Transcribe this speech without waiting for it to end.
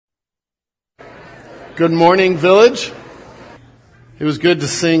Good morning, Village. It was good to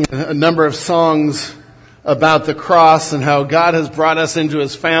sing a number of songs about the cross and how God has brought us into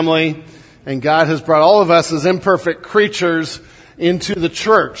His family, and God has brought all of us as imperfect creatures into the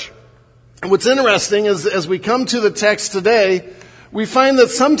church. And what's interesting is as we come to the text today, we find that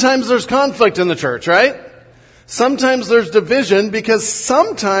sometimes there's conflict in the church, right? Sometimes there's division because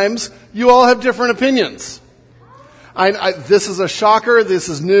sometimes you all have different opinions. This is a shocker. This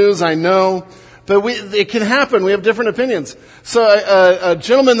is news, I know. But it can happen. We have different opinions. So a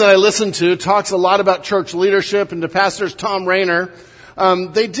gentleman that I listen to talks a lot about church leadership, and to pastors Tom Rainer.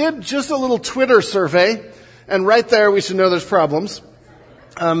 They did just a little Twitter survey, and right there we should know there's problems.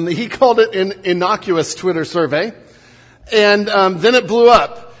 He called it an innocuous Twitter survey, and then it blew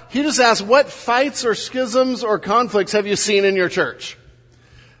up. He just asked, what fights or schisms or conflicts have you seen in your church?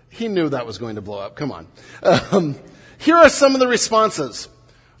 He knew that was going to blow up. Come on. Here are some of the responses.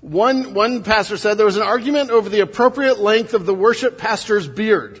 One pastor said there was an argument over the appropriate length of the worship pastor's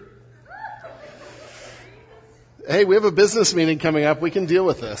beard. Hey, we have a business meeting coming up. We can deal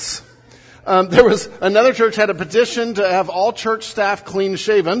with this. There was another church had a petition to have all church staff clean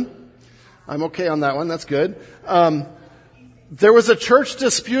shaven. I'm okay on that one. That's good. There was a church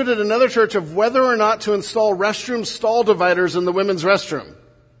dispute at another church of whether or not to install restroom stall dividers in the women's restroom.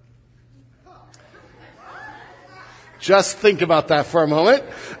 Just think about that for a moment.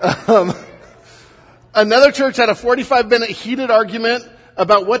 Another church had a 45-minute heated argument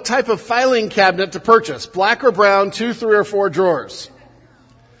about what type of filing cabinet to purchase, black or brown, 2, 3, or 4 drawers.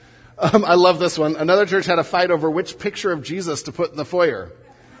 I love this one. Another church had a fight over which picture of Jesus to put in the foyer.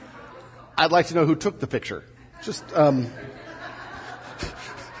 I'd like to know who took the picture. Just,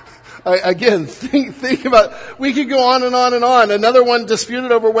 again, think about, we could go on and on and on. Another one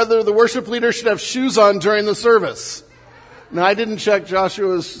disputed over whether the worship leader should have shoes on during the service. Now, I didn't check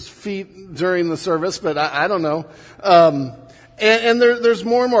Joshua's feet during the service, but I don't know. And there's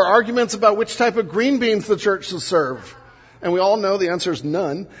more and more arguments about which type of green beans the church should serve. And we all know the answer is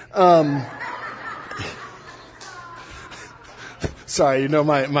none. Sorry, you know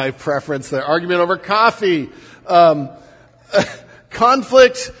my preference there. Argument over coffee.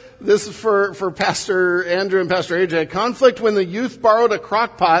 Conflict, this is for Pastor Andrew and Pastor AJ. Conflict when the youth borrowed a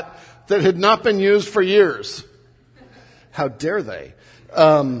crock pot that had not been used for years. How dare they?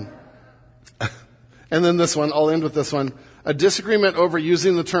 And then this one, I'll end with this one. A disagreement over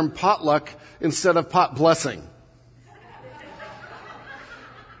using the term potluck instead of pot blessing.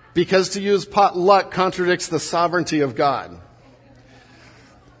 Because to use potluck contradicts the sovereignty of God.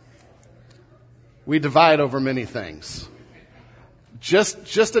 We divide over many things.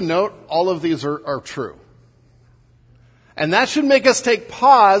 Just a note, all of these are true. And that should make us take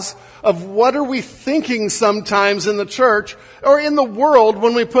pause of what are we thinking sometimes in the church or in the world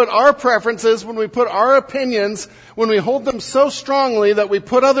when we put our preferences, when we put our opinions, when we hold them so strongly that we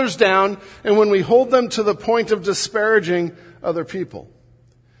put others down, and when we hold them to the point of disparaging other people.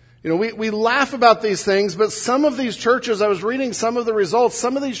 You know, we laugh about these things, but some of these churches, I was reading some of the results,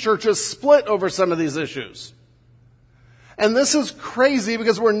 some of these churches split over some of these issues. And this is crazy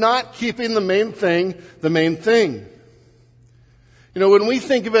because we're not keeping the main thing the main thing. You know, when we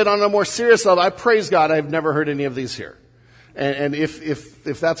think of it on a more serious level, I praise God I've never heard any of these here. And if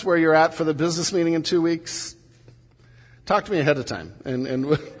that's where you're at for the business meeting in 2 weeks, talk to me ahead of time.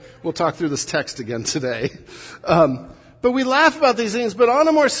 And we'll talk through this text again today. But we laugh about these things, but on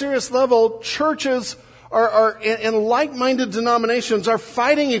a more serious level, churches are and like-minded denominations are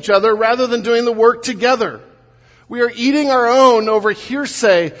fighting each other rather than doing the work together. We are eating our own over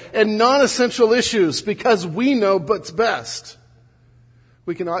hearsay and non-essential issues because we know what's best.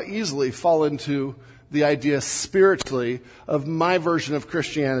 We can easily fall into the idea spiritually of my version of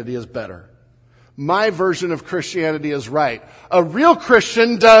Christianity is better. My version of Christianity is right. A real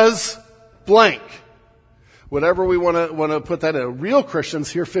Christian does blank. Whatever we want to put that in. A real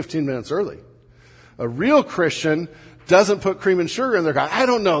Christian's here 15 minutes early. A real Christian doesn't put cream and sugar in their coffee. I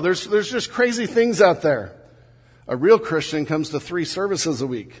don't know. There's just crazy things out there. A real Christian comes to 3 services a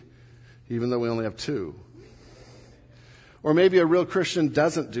week, even though we only have 2. Or maybe a real Christian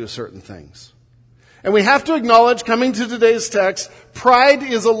doesn't do certain things. And we have to acknowledge, coming to today's text, pride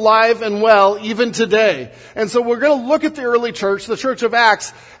is alive and well even today. And so we're going to look at the early church, the church of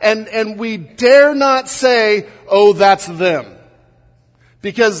Acts, and we dare not say, oh, that's them.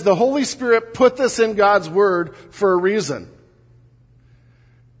 Because the Holy Spirit put this in God's Word for a reason.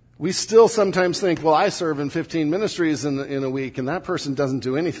 We still sometimes think, well, I serve in 15 ministries in a week, and that person doesn't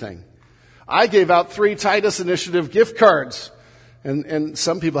do anything. I gave out 3 Titus Initiative gift cards, and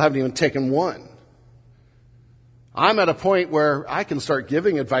some people haven't even taken one. I'm at a point where I can start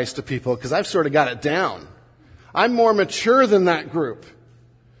giving advice to people because I've sort of got it down. I'm more mature than that group.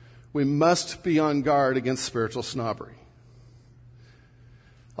 We must be on guard against spiritual snobbery.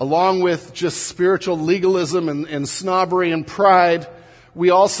 Along with just spiritual legalism and snobbery and pride, we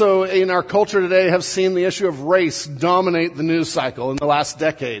also, in our culture today, have seen the issue of race dominate the news cycle in the last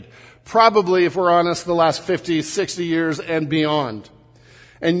decade. Probably, if we're honest, the last 50, 60 years and beyond.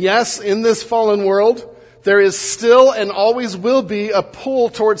 And yes, in this fallen world, there is still and always will be a pull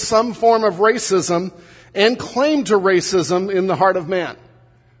towards some form of racism and claim to racism in the heart of man.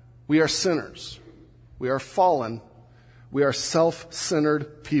 We are sinners. We are fallen. We are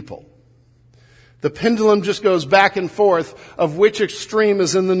self-centered people. The pendulum just goes back and forth of which extreme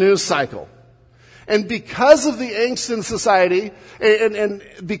is in the news cycle. And because of the angst in society, and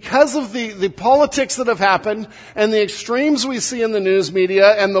because of the politics that have happened, and the extremes we see in the news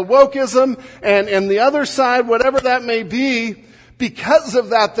media, and the wokeism, and the other side, whatever that may be, because of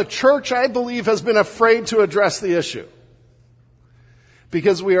that, the church, I believe, has been afraid to address the issue.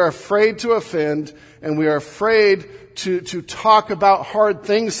 Because we are afraid to offend, and we are afraid to talk about hard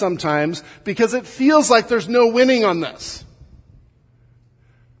things sometimes, because it feels like there's no winning on this.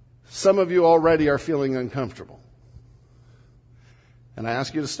 Some of you already are feeling uncomfortable. And I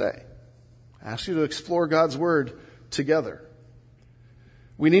ask you to stay. I ask you to explore God's Word together.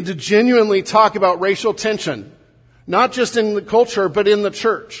 We need to genuinely talk about racial tension, not just in the culture, but in the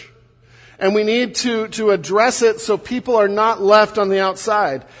church. And we need to address it so people are not left on the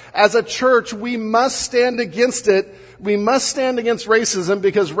outside. As a church, we must stand against it. We must stand against racism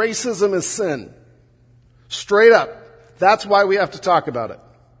because racism is sin. Straight up. That's why we have to talk about it.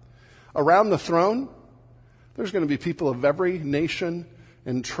 Around the throne, there's going to be people of every nation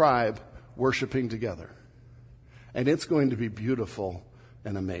and tribe worshiping together. And it's going to be beautiful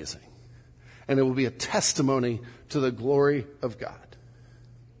and amazing. And it will be a testimony to the glory of God.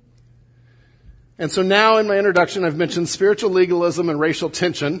 And so now in my introduction, I've mentioned spiritual legalism and racial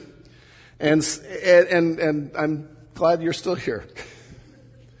tension. And I'm glad you're still here.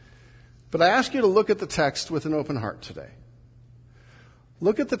 But I ask you to look at the text with an open heart today.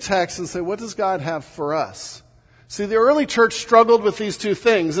 Look at the text and say, what does God have for us? See, the early church struggled with these two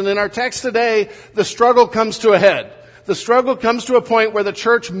things. And in our text today, the struggle comes to a head. The struggle comes to a point where the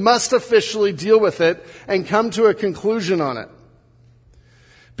church must officially deal with it and come to a conclusion on it.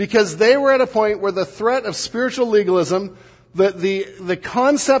 Because they were at a point where the threat of spiritual legalism, the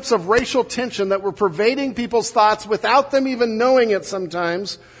concepts of racial tension that were pervading people's thoughts without them even knowing it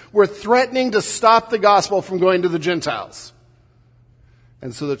sometimes, were threatening to stop the gospel from going to the Gentiles.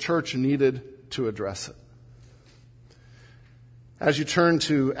 And so the church needed to address it. As you turn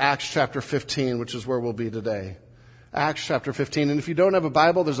to Acts chapter 15, which is where we'll be today. Acts chapter 15. And if you don't have a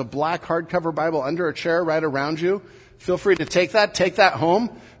Bible, there's a black hardcover Bible under a chair right around you. Feel free to take that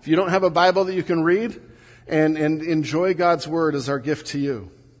home. If you don't have a Bible that you can read, and enjoy God's Word as our gift to you.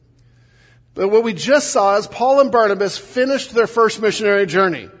 But what we just saw is Paul and Barnabas finished their first missionary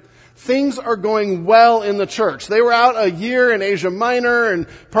journey. Things are going well in the church. They were out a year in Asia Minor and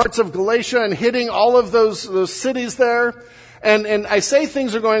parts of Galatia and hitting all of those cities there. And I say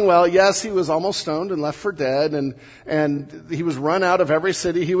things are going well. Yes, he was almost stoned and left for dead, and he was run out of every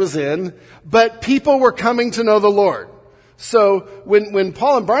city he was in. But people were coming to know the Lord. So when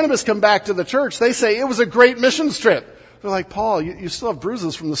Paul and Barnabas come back to the church, they say it was a great missions trip. They're like, Paul, you still have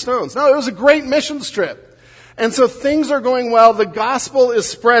bruises from the stones. No, it was a great missions trip. And so things are going well. The gospel is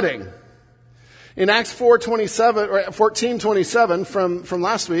spreading. In Acts 14:27 from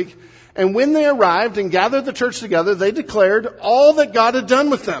last week, and when they arrived and gathered the church together, they declared all that God had done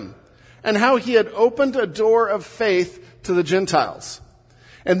with them and how he had opened a door of faith to the Gentiles.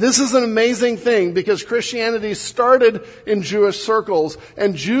 And this is an amazing thing because Christianity started in Jewish circles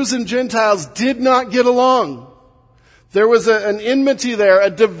and Jews and Gentiles did not get along. There was an enmity there, a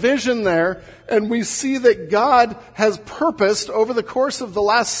division there, and we see that God has purposed over the course of the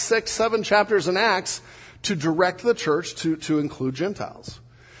last 6-7 chapters in Acts to direct the church to include Gentiles.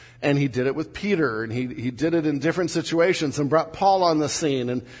 And he did it with Peter, and he did it in different situations and brought Paul on the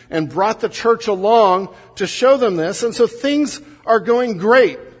scene and brought the church along to show them this. And so things are going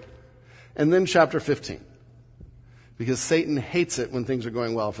great. And then chapter 15. Because Satan hates it when things are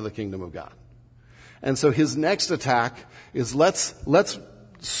going well for the kingdom of God. And so his next attack is let's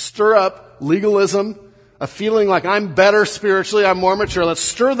stir up legalism, a feeling like I'm better spiritually, I'm more mature. Let's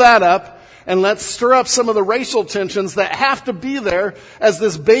stir that up. and let's stir up some of the racial tensions that have to be there as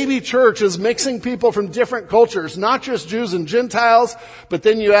this baby church is mixing people from different cultures, not just Jews and Gentiles, but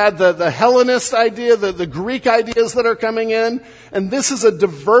then you add the Hellenist idea, the Greek ideas that are coming in. And this is a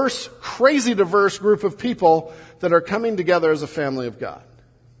diverse, crazy diverse group of people that are coming together as a family of God.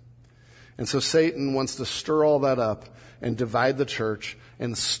 And so Satan wants to stir all that up and divide the church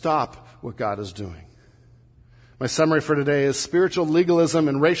and stop what God is doing. My summary for today is spiritual legalism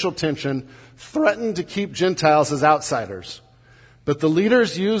and racial tension threaten to keep Gentiles as outsiders. But the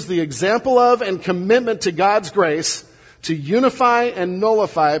leaders use the example of and commitment to God's grace to unify and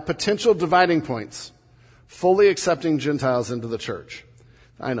nullify potential dividing points, fully accepting Gentiles into the church.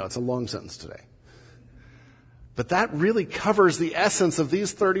 I know, it's a long sentence today. But that really covers the essence of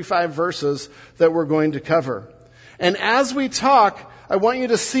these 35 verses that we're going to cover. And as we talk, I want you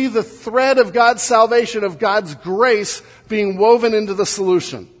to see the thread of God's salvation, of God's grace being woven into the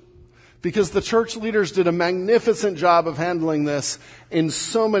solution. Because the church leaders did a magnificent job of handling this in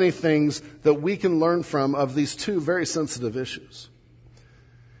so many things that we can learn from of these two very sensitive issues.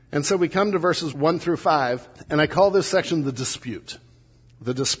 And so we come to verses 1 through 5, and I call this section the dispute.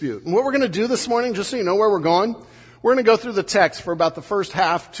 The dispute. And what we're going to do this morning, just so you know where we're going, we're going to go through the text for about the first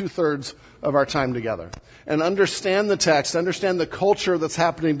half, 2/3 of our time together. And understand the text, understand the culture that's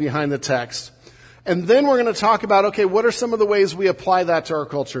happening behind the text. And then we're going to talk about, okay, what are some of the ways we apply that to our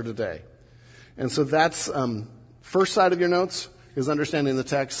culture today? And so that's first side of your notes is understanding the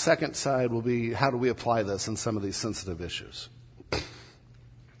text. Second side will be how do we apply this in some of these sensitive issues.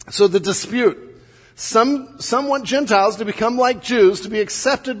 So the dispute. Some want Gentiles to become like Jews, to be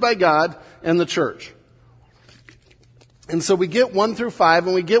accepted by God and the church. And so we get 1 through 5,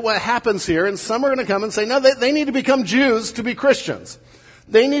 and we get what happens here, and some are going to come and say, no, they need to become Jews to be Christians.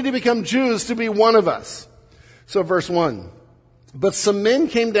 They need to become Jews to be one of us. So verse 1, but some men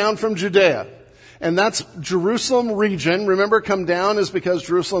came down from Judea, and that's Jerusalem region. Remember, come down is because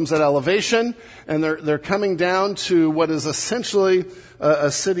Jerusalem's at elevation, and they're coming down to what is essentially a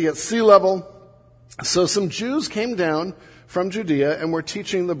city at sea level. So some Jews came down from Judea and were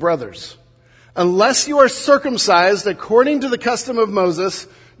teaching the brothers, unless you are circumcised according to the custom of Moses,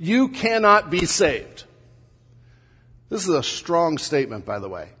 you cannot be saved. This is a strong statement, by the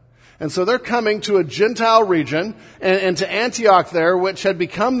way. And so they're coming to a Gentile region and to Antioch there, which had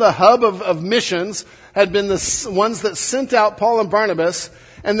become the hub of missions, had been the ones that sent out Paul and Barnabas.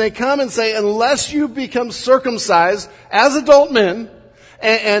 And they come and say, unless you become circumcised as adult men,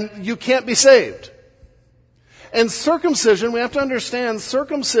 and you can't be saved. And circumcision, we have to understand,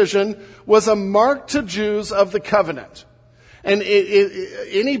 circumcision was a mark to Jews of the covenant. And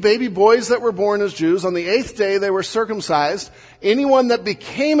any baby boys that were born as Jews, on the 8th day they were circumcised. Anyone that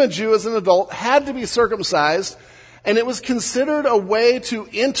became a Jew as an adult had to be circumcised. And it was considered a way to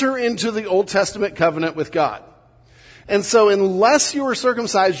enter into the Old Testament covenant with God. And so unless you were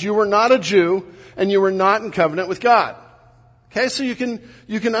circumcised, you were not a Jew and you were not in covenant with God. Okay, so you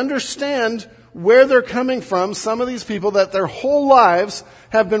can understand where they're coming from, some of these people that their whole lives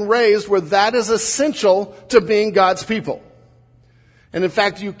have been raised where that is essential to being God's people. And in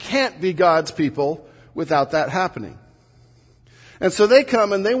fact, you can't be God's people without that happening. And so they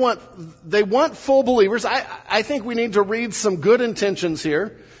come and they want full believers. I think we need to read some good intentions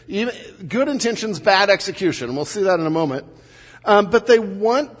here. Even good intentions, bad execution. And we'll see that in a moment. But they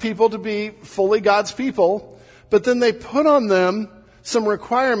want people to be fully God's people, but then they put on them some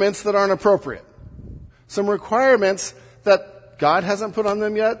requirements that aren't appropriate. Some requirements that God hasn't put on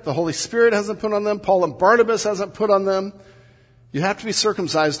them yet. The Holy Spirit hasn't put on them. Paul and Barnabas hasn't put on them. You have to be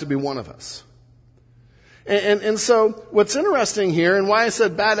circumcised to be one of us. And so what's interesting here, and why I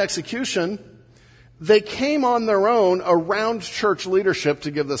said bad execution, they came on their own around church leadership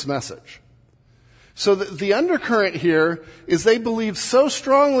to give this message. So the undercurrent here is they believed so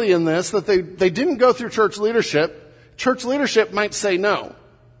strongly in this that they didn't go through church leadership. Church leadership might say no.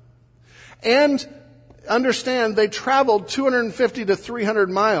 And understand they traveled 250 to 300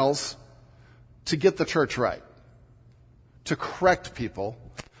 miles to get the church right, to correct people,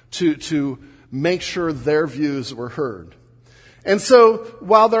 to make sure their views were heard. And so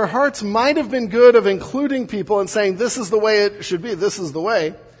while their hearts might have been good of including people and saying this is the way it should be, this is the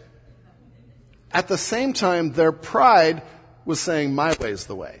way, at the same time their pride was saying my way's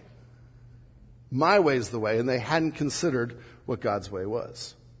the way. My way's the way, and they hadn't considered what God's way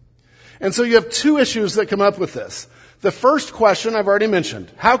was. And so you have two issues that come up with this. The first question I've already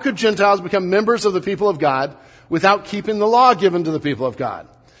mentioned. How could Gentiles become members of the people of God without keeping the law given to the people of God?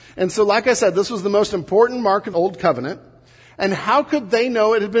 And so, like I said, this was the most important mark of Old Covenant. And how could they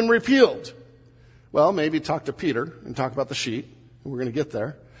know it had been repealed? Well, maybe talk to Peter and talk about the sheet. We're going to get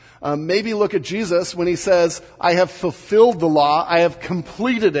there. Maybe look at Jesus when he says, I have fulfilled the law, I have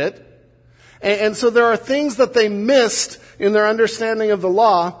completed it. And so there are things that they missed in their understanding of the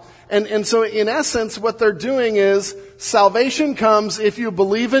law. And so in essence, what they're doing is salvation comes if you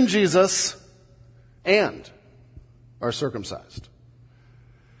believe in Jesus and are circumcised.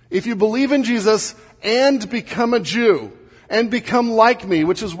 If you believe in Jesus and become a Jew and become like me,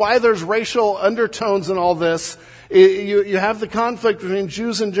 which is why there's racial undertones in all this. You have the conflict between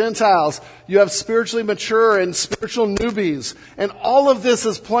Jews and Gentiles. You have spiritually mature and spiritual newbies. And all of this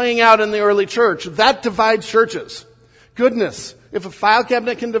is playing out in the early church. That divides churches. Goodness, if a file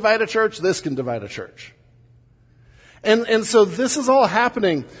cabinet can divide a church, this can divide a church. And so this is all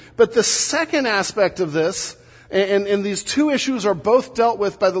happening. But the second aspect of this, and these two issues are both dealt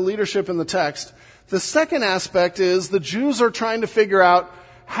with by the leadership in the text. The second aspect is the Jews are trying to figure out,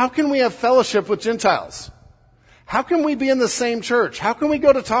 how can we have fellowship with Gentiles? How can we be in the same church? How can we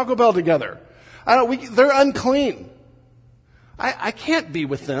go to Taco Bell together? They're unclean. I can't be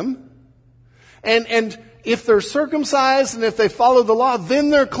with them. And if they're circumcised and if they follow the law,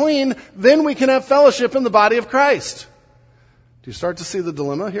 then they're clean. Then we can have fellowship in the body of Christ. Do you start to see the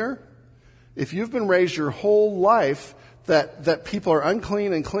dilemma here? If you've been raised your whole life that people are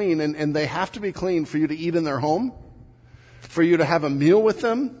unclean and clean and they have to be clean for you to eat in their home, for you to have a meal with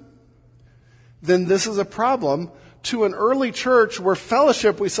them, then this is a problem to an early church where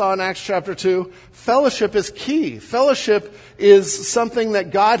fellowship, we saw in Acts chapter 2, fellowship is key. Fellowship is something that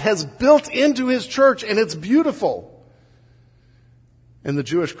God has built into his church, and it's beautiful. And the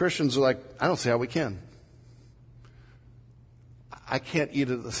Jewish Christians are like, I don't see how we can. I can't eat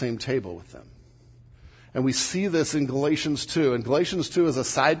at the same table with them. And we see this in Galatians 2. And Galatians 2 is a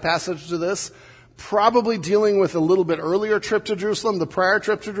side passage to this, probably dealing with a little bit earlier trip to Jerusalem, the prior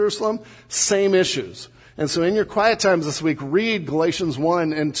trip to Jerusalem, same issues. And so in your quiet times this week, read Galatians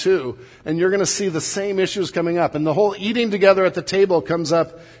 1 and 2, and you're going to see the same issues coming up. And the whole eating together at the table comes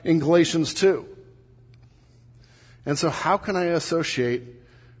up in Galatians 2. And so how can I associate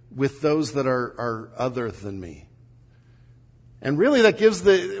with those that are other than me? And really that gives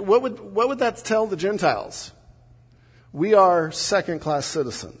what would that tell the Gentiles? We are second-class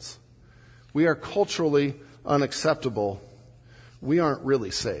citizens. We are culturally unacceptable. We aren't really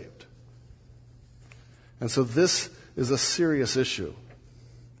saved. And so this is a serious issue.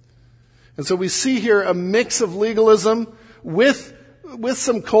 And so we see here a mix of legalism with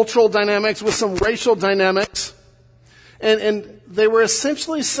some cultural dynamics, with some racial dynamics. And they were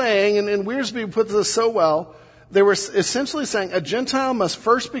essentially saying, and Wiersbe put this so well, they were essentially saying a Gentile must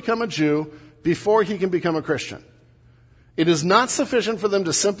first become a Jew before he can become a Christian. It is not sufficient for them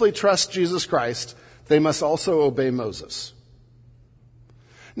to simply trust Jesus Christ. They must also obey Moses.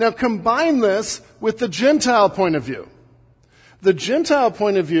 Now combine this with the Gentile point of view. The Gentile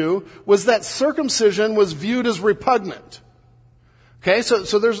point of view was that circumcision was viewed as repugnant. Okay, so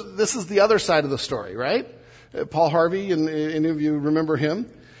this is the other side of the story, right? Paul Harvey, and any of you remember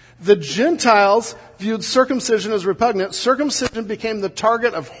him? The Gentiles viewed circumcision as repugnant. Circumcision became the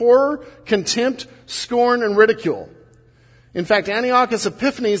target of horror, contempt, scorn, and ridicule. In fact, Antiochus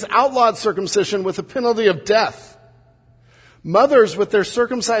Epiphanes outlawed circumcision with the penalty of death. Mothers with their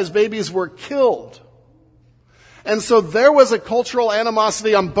circumcised babies were killed. And so there was a cultural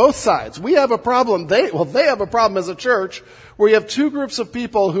animosity on both sides. We have a problem. They have a problem as a church where you have two groups of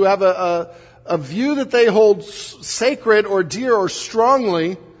people who have a view that they hold sacred or dear or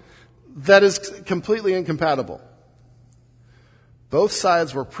strongly that is completely incompatible. Both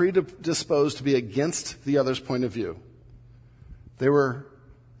sides were predisposed to be against the other's point of view. They were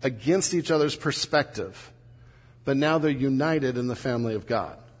against each other's perspective, but now they're united in the family of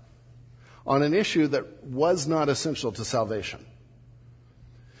God on an issue that was not essential to salvation.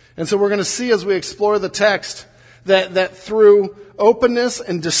 And so we're going to see as we explore the text that through openness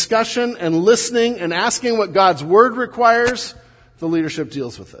and discussion and listening and asking what God's word requires, the leadership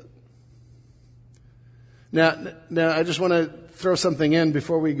deals with it. Now I just want to throw something in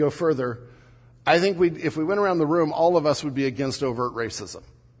before we go further. I think if we went around the room, all of us would be against overt racism.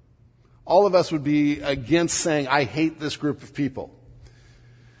 All of us would be against saying, I hate this group of people.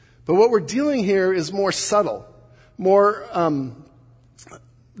 But what we're dealing here is more subtle, more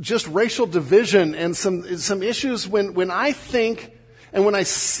just racial division and some issues when I think and when I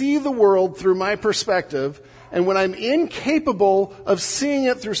see the world through my perspective, and when I'm incapable of seeing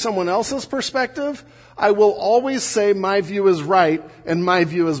it through someone else's perspective, I will always say my view is right and my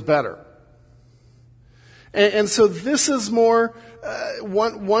view is better. And so this is more,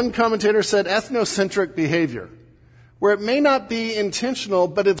 one commentator said, ethnocentric behavior, where it may not be intentional,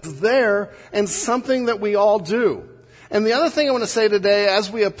 but it's there and something that we all do. And the other thing I want to say today,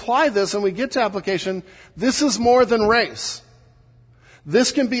 as we apply this and we get to application, this is more than race.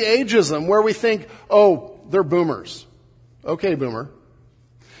 This can be ageism, where we think, oh, they're boomers. Okay, boomer.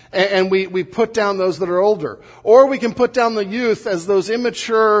 And we put down those that are older. Or we can put down the youth as those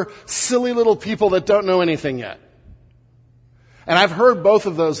immature, silly little people that don't know anything yet. And I've heard both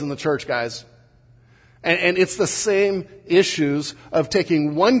of those in the church, guys. And it's the same issues of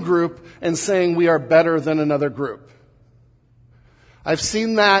taking one group and saying we are better than another group. I've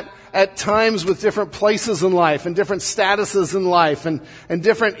seen that at times with different places in life and different statuses in life and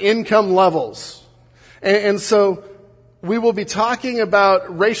different income levels. And so we will be talking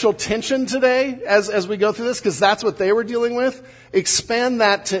about racial tension today as we go through this, because that's what they were dealing with. Expand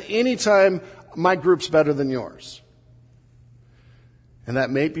that to any time my group's better than yours. And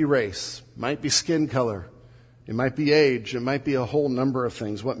that may be race, might be skin color, it might be age, it might be a whole number of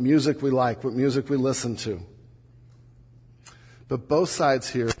things, what music we like, what music we listen to. But both sides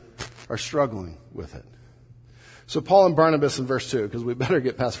here are struggling with it. So Paul and Barnabas in verse 2, because we better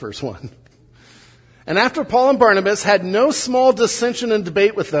get past verse 1. And after Paul and Barnabas had no small dissension and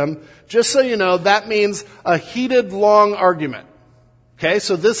debate with them, just so you know, that means a heated, long argument. Okay,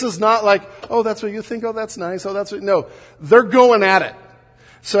 so this is not like, oh, that's what you think, oh, that's nice, oh, that's what, no. They're going at it.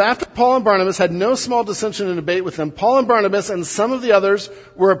 So after Paul and Barnabas had no small dissension and debate with them, Paul and Barnabas and some of the others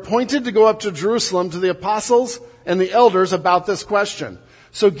were appointed to go up to Jerusalem to the apostles and the elders about this question.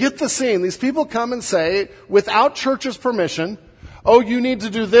 So get the scene. These people come and say, without church's permission, oh, you need to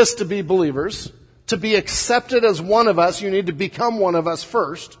do this to be believers. To be accepted as one of us, you need to become one of us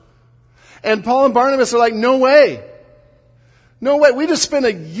first. And Paul and Barnabas are like, no way. No way. We just spent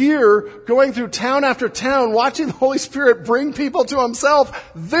a year going through town after town watching the Holy Spirit bring people to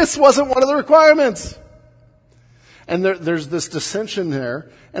himself. This wasn't one of the requirements. And there's this dissension there.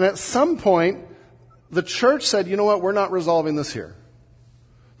 And at some point, the church said, you know what, we're not resolving this here.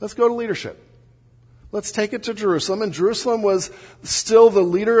 Let's go to leadership. Let's take it to Jerusalem. And Jerusalem was still the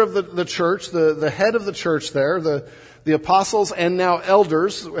leader of the church, the head of the church there. The apostles and now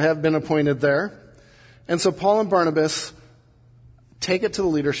elders have been appointed there. And so Paul and Barnabas take it to the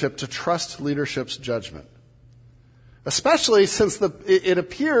leadership to trust leadership's judgment. Especially since it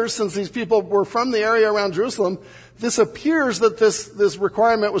appears, since these people were from the area around Jerusalem, this appears that this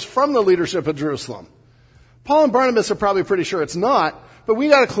requirement was from the leadership of Jerusalem. Paul and Barnabas are probably pretty sure it's not, but we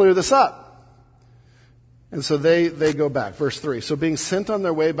got to clear this up. And so they go back. Verse 3. So being sent on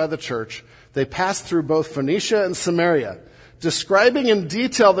their way by the church, they passed through both Phoenicia and Samaria, describing in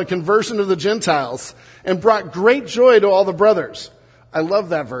detail the conversion of the Gentiles, and brought great joy to all the brothers. I love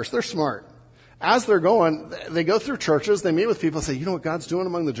that verse. They're smart. As they're going, they go through churches, they meet with people and say, you know what God's doing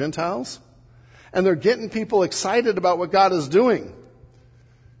among the Gentiles? And they're getting people excited about what God is doing.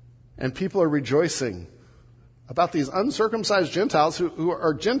 And people are rejoicing about these uncircumcised Gentiles who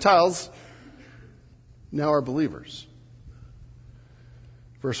are Gentiles, now are believers.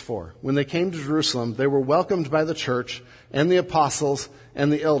 Verse 4. When they came to Jerusalem, they were welcomed by the church and the apostles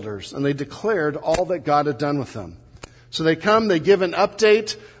and the elders, and they declared all that God had done with them. So they come, they give an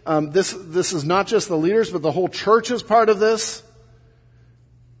update. This is not just the leaders, but the whole church is part of this.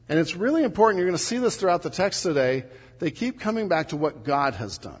 And it's really important. You're going to see this throughout the text today. They keep coming back to what God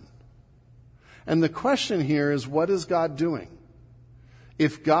has done. And the question here is, what is God doing?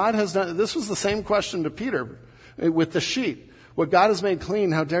 If God has done, this was the same question to Peter with the sheep. What God has made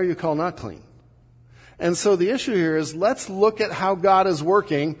clean, how dare you call not clean? And so the issue here is, let's look at how God is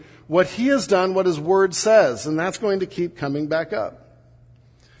working, what he has done, what his word says. And that's going to keep coming back up.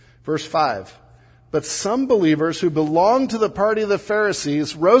 Verse 5. But some believers who belonged to the party of the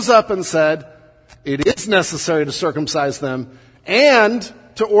Pharisees rose up and said, it is necessary to circumcise them and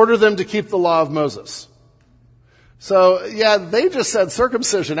to order them to keep the law of Moses. So, yeah, they just said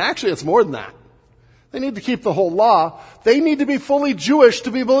circumcision. Actually, it's more than that. They need to keep the whole law. They need to be fully Jewish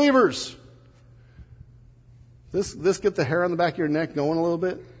to be believers. This get the hair on the back of your neck going a little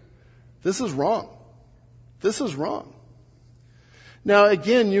bit? This is wrong. This is wrong. Now,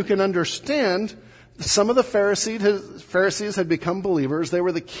 again, you can understand some of the Pharisees had become believers. They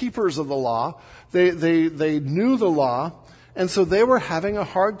were the keepers of the law. They knew the law. And so they were having a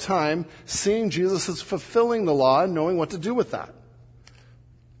hard time seeing Jesus as fulfilling the law and knowing what to do with that.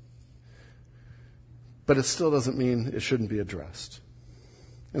 But it still doesn't mean it shouldn't be addressed.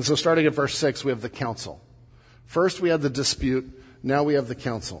 And so starting at verse 6, we have the council. First we had the dispute. Now we have the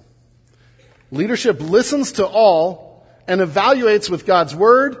council. Leadership listens to all and evaluates with God's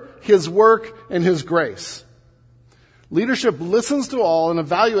word, his work, and his grace. Leadership listens to all and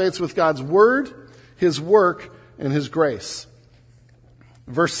evaluates with God's word, his work, and his grace.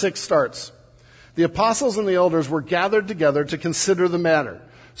 Verse 6 starts. The apostles and the elders were gathered together to consider the matter.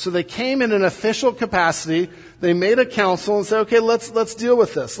 So they came in an official capacity. They made a council and said, okay, let's deal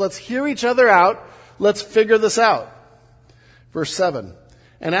with this. Let's hear each other out. Let's figure this out. Verse 7.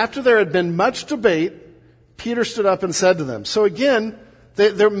 And after there had been much debate, Peter stood up and said to them. So again,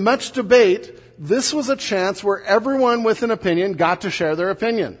 there much debate. This was a chance where everyone with an opinion got to share their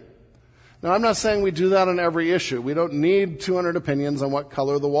opinion. Now, I'm not saying we do that on every issue. We don't need 200 opinions on what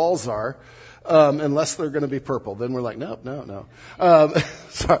color the walls are. Unless they're going to be purple. Then we're like, no.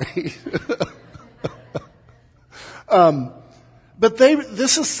 Sorry. But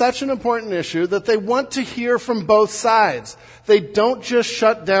this is such an important issue that they want to hear from both sides. They don't just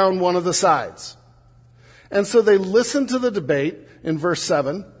shut down one of the sides. And so they listened to the debate in verse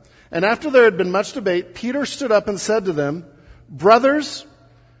 7. And after there had been much debate, Peter stood up and said to them, brothers,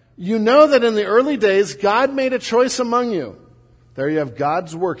 you know that in the early days God made a choice among you. There you have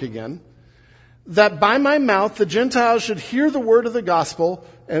God's work again. That by my mouth the Gentiles should hear the word of the gospel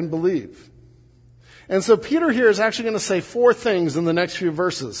and believe. And so Peter here is actually going to say 4 things in the next few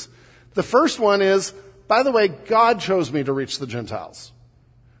verses. The first one is, by the way, God chose me to reach the Gentiles.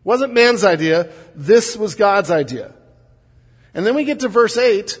 It wasn't man's idea. This was God's idea. And then we get to verse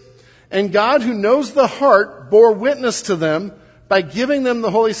 8, and God who knows the heart bore witness to them by giving them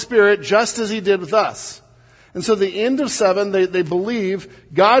the Holy Spirit just as he did with us. And so the end of 7, they believe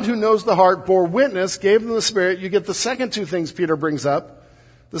God who knows the heart bore witness, gave them the Spirit. You get the second 2 things Peter brings up.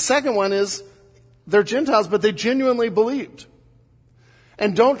 The second one is they're Gentiles, but they genuinely believed.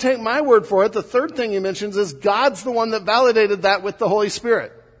 And don't take my word for it. The third thing he mentions is God's the one that validated that with the Holy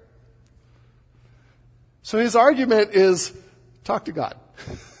Spirit. So his argument is, talk to God.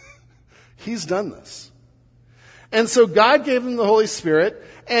 He's done this. And so God gave them the Holy Spirit.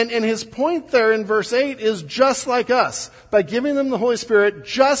 And his point there in verse 8 is just like us, by giving them the Holy Spirit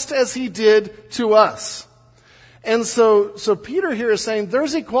just as he did to us. And so Peter here is saying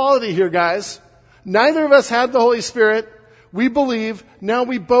there's equality here, guys. Neither of us had the Holy Spirit. We believe. Now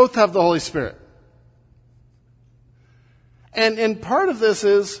we both have the Holy Spirit. And part of this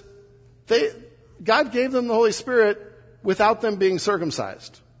is God gave them the Holy Spirit without them being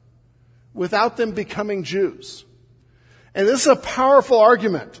circumcised, without them becoming Jews. And this is a powerful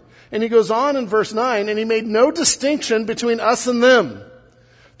argument. And he goes on in verse 9, and he made no distinction between us and them.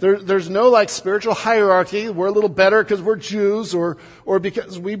 There's no like spiritual hierarchy. We're a little better because we're Jews or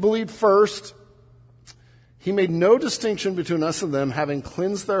because we believed first. He made no distinction between us and them, having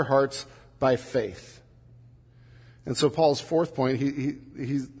cleansed their hearts by faith. And so Paul's fourth point,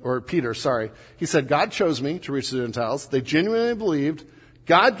 Peter, he said, God chose me to reach the Gentiles. They genuinely believed.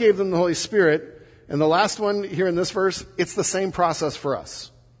 God gave them the Holy Spirit. And the last one here in this verse, it's the same process for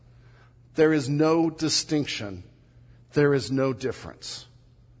us. There is no distinction. There is no difference.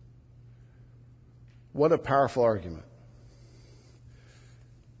 What a powerful argument.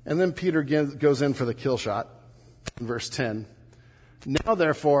 And then Peter goes in for the kill shot in verse 10. Now,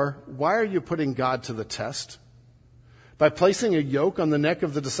 therefore, why are you putting God to the test? By placing a yoke on the neck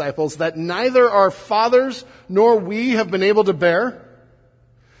of the disciples that neither our fathers nor we have been able to bear?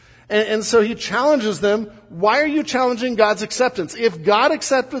 And so he challenges them, why are you challenging God's acceptance? If God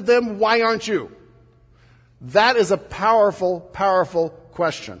accepted them, why aren't you? That is a powerful, powerful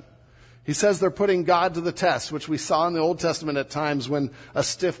question. He says they're putting God to the test, which we saw in the Old Testament at times when a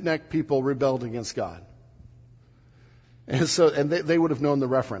stiff-necked people rebelled against God. And they would have known the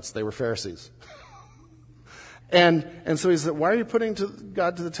reference. They were Pharisees. and so he said, why are you putting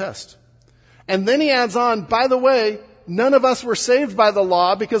God to the test? And then he adds on, by the way, none of us were saved by the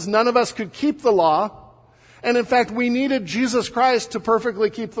law because none of us could keep the law. And in fact, we needed Jesus Christ to perfectly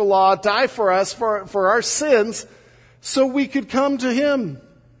keep the law, die for us, for our sins, so we could come to him.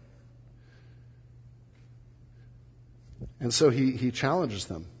 And so he challenges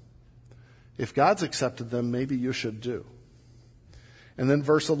them. If God's accepted them, maybe you should do. And then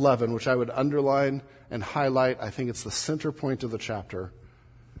verse 11, which I would underline and highlight, I think it's the center point of the chapter.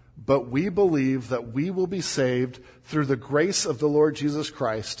 But we believe that we will be saved through the grace of the Lord Jesus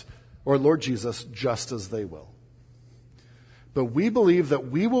Christ, or Lord Jesus, just as they will. But we believe that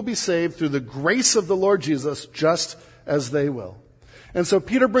we will be saved through the grace of the Lord Jesus, just as they will. And so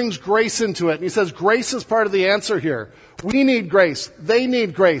Peter brings grace into it, and he says grace is part of the answer here. We need grace. They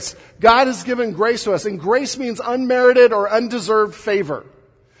need grace. God has given grace to us, and grace means unmerited or undeserved favor.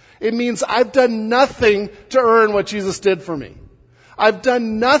 It means I've done nothing to earn what Jesus did for me. I've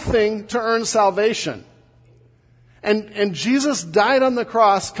done nothing to earn salvation. And Jesus died on the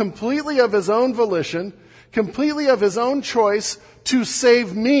cross completely of his own volition, completely of his own choice to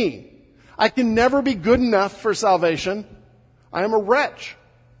save me. I can never be good enough for salvation. I am a wretch.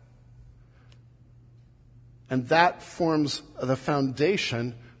 And that forms the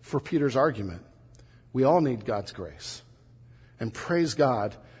foundation for Peter's argument. We all need God's grace. And praise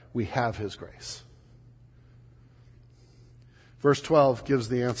God, we have his grace. Verse 12 gives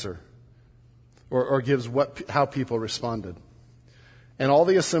the answer, or gives how people responded. And all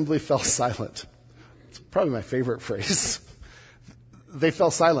the assembly fell silent. It's probably my favorite phrase. They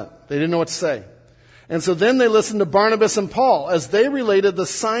fell silent. They didn't know what to say. And so then they listened to Barnabas and Paul as they related the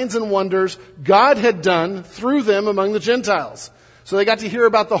signs and wonders God had done through them among the Gentiles. So they got to hear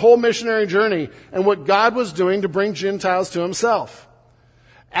about the whole missionary journey and what God was doing to bring Gentiles to himself.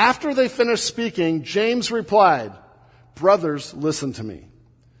 After they finished speaking, James replied, "Brothers, listen to me."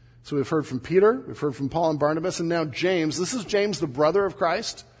 So we've heard from Peter, we've heard from Paul and Barnabas, and now James. This is James, the brother of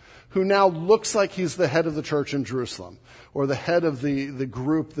Christ, who now looks like he's the head of the church in Jerusalem, or the head of the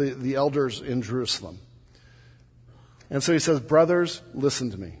group, the elders in Jerusalem. And so he says, "Brothers, listen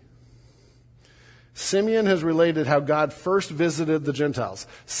to me." Simeon has related how God first visited the Gentiles.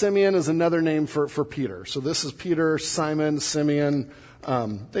 Simeon is another name for Peter. So this is Peter, Simon, Simeon.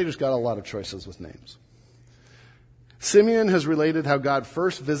 They just got a lot of choices with names. Simeon has related how God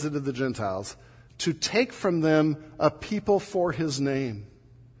first visited the Gentiles to take from them a people for his name.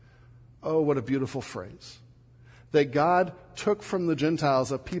 Oh, what a beautiful phrase. That God took from the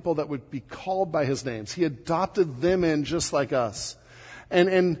Gentiles a people that would be called by his names. He adopted them in just like us.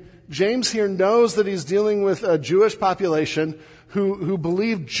 And James here knows that he's dealing with a Jewish population who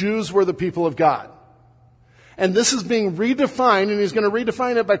believed Jews were the people of God. And this is being redefined, and he's going to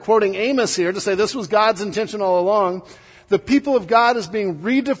redefine it by quoting Amos here to say this was God's intention all along. The people of God is being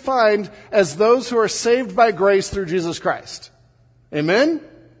redefined as those who are saved by grace through Jesus Christ. Amen?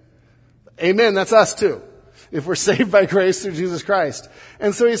 Amen. That's us too. If we're saved by grace through Jesus Christ.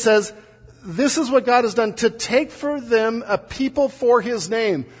 And so he says, this is what God has done to take for them a people for his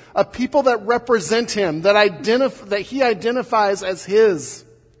name, a people that represent him, that he identifies as his.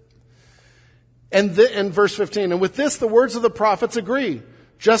 And in verse 15, and with this the words of the prophets agree,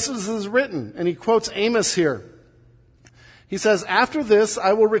 just as is written. And he quotes Amos here. He says, "After this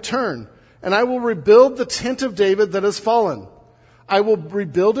I will return, and I will rebuild the tent of David that has fallen. I will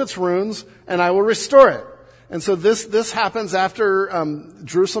rebuild its ruins, and I will restore it." And so this happens after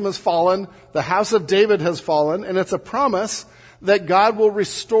Jerusalem has fallen, the house of David has fallen, and it's a promise that God will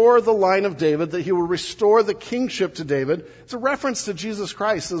restore the line of David, that he will restore the kingship to David. It's a reference to Jesus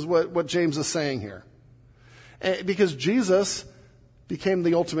Christ is what James is saying here. Because Jesus became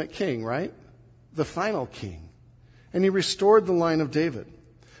the ultimate king, right? The final king. And he restored the line of David.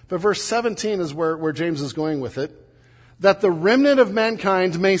 But verse 17 is where James is going with it. That the remnant of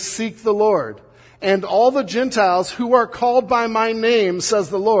mankind may seek the Lord, and all the Gentiles who are called by my name, says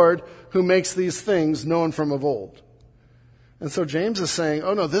the Lord, who makes these things known from of old. And so James is saying,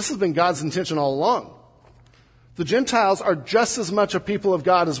 oh no, this has been God's intention all along. The Gentiles are just as much a people of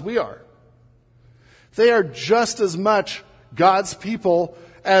God as we are. They are just as much God's people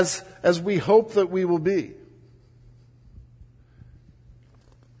as we hope that we will be.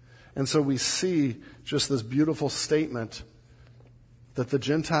 And so we see just this beautiful statement that the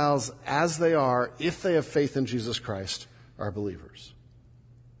Gentiles, as they are, if they have faith in Jesus Christ, are believers.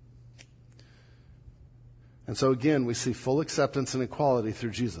 And so again, we see full acceptance and equality through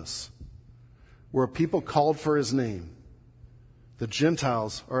Jesus. We're a people called for his name. The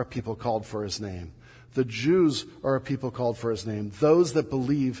Gentiles are a people called for his name. The Jews are a people called for his name. Those that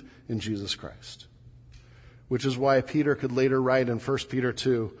believe in Jesus Christ. Which is why Peter could later write in 1 Peter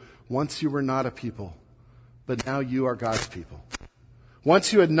 2, once you were not a people, but now you are God's people.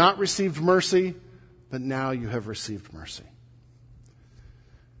 Once you had not received mercy, but now you have received mercy.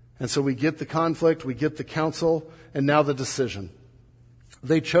 And so we get the conflict, we get the counsel, and now the decision.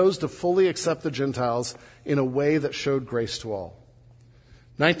 They chose to fully accept the Gentiles in a way that showed grace to all.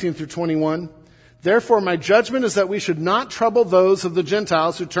 19 through 21. Therefore, my judgment is that we should not trouble those of the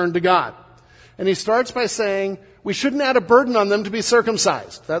Gentiles who turn to God. And he starts by saying we shouldn't add a burden on them to be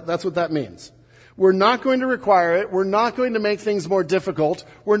circumcised. That's what that means. We're not going to require it. We're not going to make things more difficult.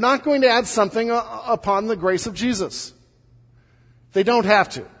 We're not going to add something upon the grace of Jesus. They don't have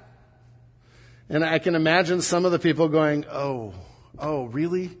to. And I can imagine some of the people going, oh,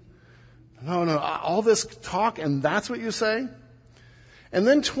 really? No, all this talk and that's what you say? And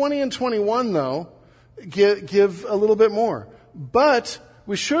then 20 and 21, though, give a little bit more. But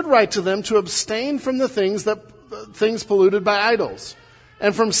we should write to them to abstain from the things polluted by idols,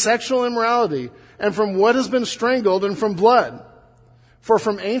 and from sexual immorality, and from what has been strangled, and from blood. For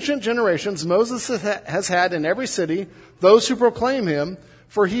from ancient generations Moses has had in every city those who proclaim him,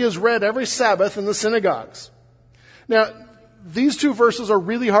 for he is read every Sabbath in the synagogues. Now, these two verses are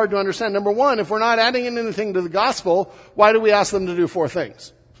really hard to understand. Number one, if we're not adding anything to the gospel, why do we ask them to do 4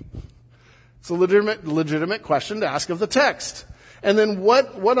 things? It's a legitimate question to ask of the text. And then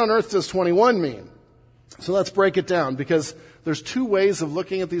what on earth does 21 mean? So let's break it down, because there's 2 ways of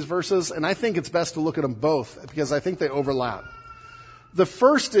looking at these verses, and I think it's best to look at them both because I think they overlap. The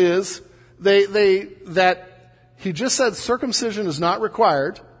first is that he just said circumcision is not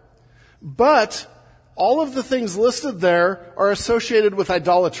required, but all of the things listed there are associated with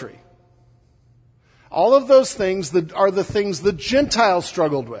idolatry. All of those things are the things the Gentiles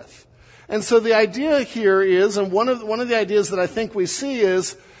struggled with. And so the idea here is, and one of the ideas that I think we see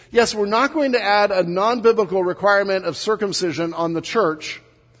is, yes, we're not going to add a non-biblical requirement of circumcision on the church,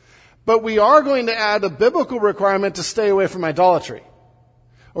 but we are going to add a biblical requirement to stay away from idolatry.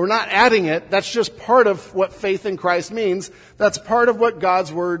 We're not adding it. That's just part of what faith in Christ means. That's part of what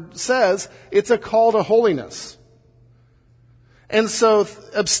God's Word says. It's a call to holiness. And so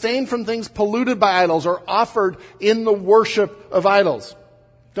abstain from things polluted by idols or offered in the worship of idols.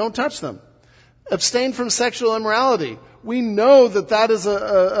 Don't touch them. Abstain from sexual immorality. We know that is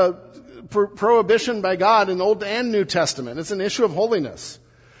a prohibition by God in Old and New Testament. It's an issue of holiness.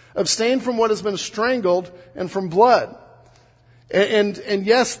 Abstain from what has been strangled and from blood. And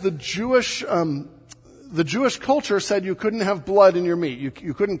yes, the Jewish culture said you couldn't have blood in your meat.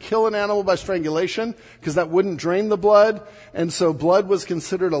 You couldn't kill an animal by strangulation because that wouldn't drain the blood. And so blood was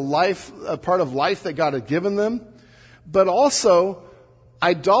considered a part of life that God had given them. But also,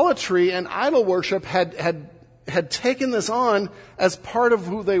 idolatry and idol worship had taken this on as part of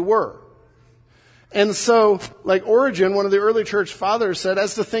who they were. And so, like Origen, one of the early church fathers, said,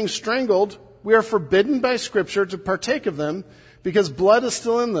 as to things strangled, we are forbidden by Scripture to partake of them because blood is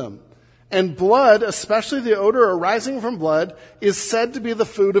still in them. And blood, especially the odor arising from blood, is said to be the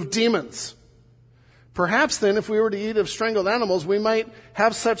food of demons. Perhaps then, if we were to eat of strangled animals, we might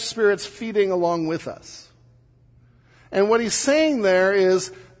have such spirits feeding along with us. And what he's saying there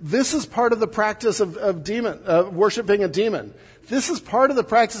is, this is part of the practice of worshiping a demon. This is part of the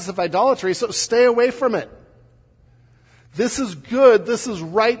practice of idolatry, so stay away from it. This is good, this is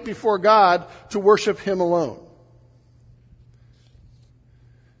right before God to worship Him alone.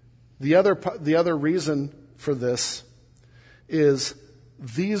 The other reason for this is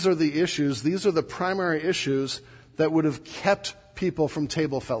these are the primary issues that would have kept people from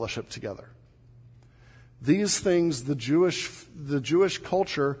table fellowship together. These things the Jewish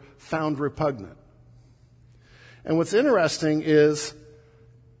culture found repugnant. And what's interesting is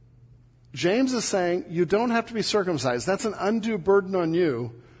James is saying you don't have to be circumcised. That's an undue burden on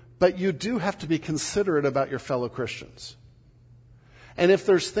you, but you do have to be considerate about your fellow Christians. And if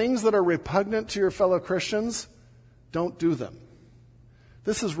there's things that are repugnant to your fellow Christians, don't do them.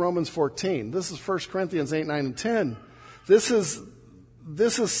 This is Romans 14. This is 1 Corinthians 8, 9, and 10. This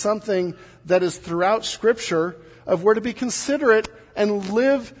is something that is throughout Scripture of we're to be considerate and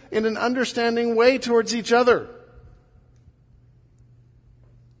live in an understanding way towards each other.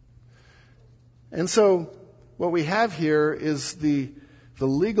 And so what we have here is the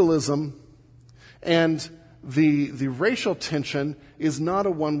legalism and the racial tension is not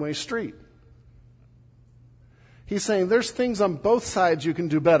a one-way street. He's saying there's things on both sides you can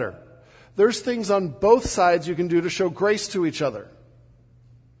do better. There's things on both sides you can do to show grace to each other.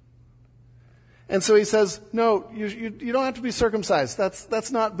 And so he says, no, you don't have to be circumcised.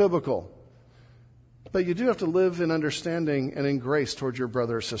 That's not biblical. But you do have to live in understanding and in grace towards your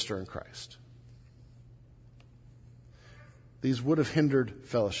brother or sister in Christ. These would have hindered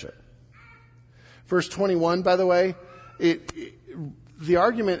fellowship. Verse 21, by the way, the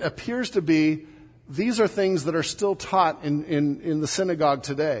argument appears to be these are things that are still taught in the synagogue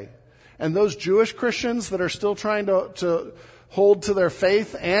today. And those Jewish Christians that are still trying to hold to their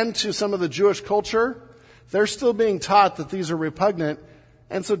faith and to some of the Jewish culture, they're still being taught that these are repugnant.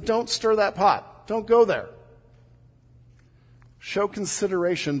 And so don't stir that pot. Don't go there. Show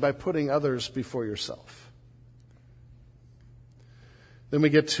consideration by putting others before yourself. Then we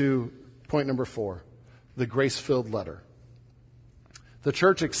get to point number 4, the grace-filled letter. The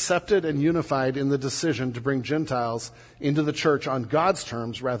church accepted and unified in the decision to bring Gentiles into the church on God's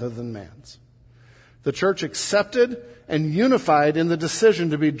terms rather than man's. The church accepted and unified in the decision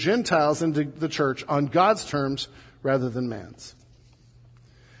to be Gentiles into the church on God's terms rather than man's.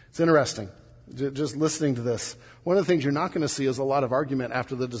 It's interesting, just listening to this. One of the things you're not going to see is a lot of argument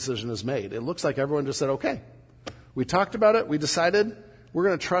after the decision is made. It looks like everyone just said, okay, we talked about it, we decided, we're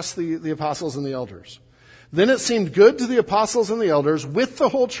going to trust the apostles and the elders. Then it seemed good to the apostles and the elders with the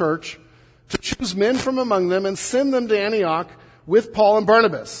whole church to choose men from among them and send them to Antioch with Paul and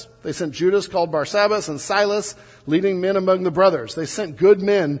Barnabas. They sent Judas called Barsabbas and Silas, leading men among the brothers. They sent good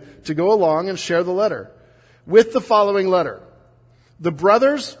men to go along and share the letter. With the following letter. The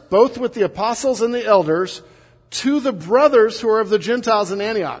brothers, both with the apostles and the elders, to the brothers who are of the Gentiles in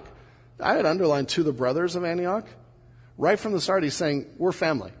Antioch. I had underlined to the brothers of Antioch. Right from the start, he's saying, we're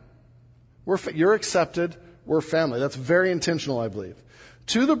family. You're accepted. We're family. That's very intentional, I believe.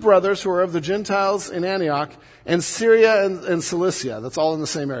 To the brothers who are of the Gentiles in Antioch and Syria and Cilicia. That's all in the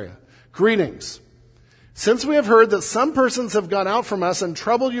same area. Greetings. Since we have heard that some persons have gone out from us and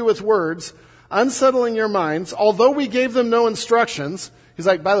troubled you with words, unsettling your minds, although we gave them no instructions. He's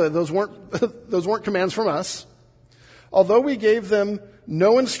like, by the way, those weren't commands from us. Although we gave them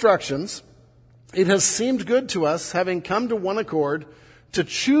no instructions, it has seemed good to us, having come to one accord, to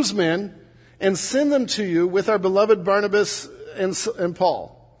choose men and send them to you with our beloved Barnabas and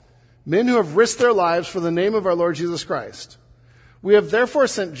Paul, men who have risked their lives for the name of our Lord Jesus Christ. We have therefore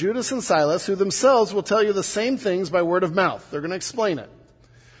sent Judas and Silas, who themselves will tell you the same things by word of mouth. They're going to explain it.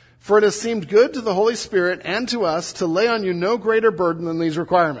 For it has seemed good to the Holy Spirit and to us to lay on you no greater burden than these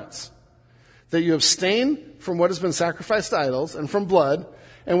requirements, that you abstain from what has been sacrificed to idols, and from blood,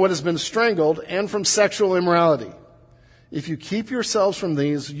 and what has been strangled, and from sexual immorality. If you keep yourselves from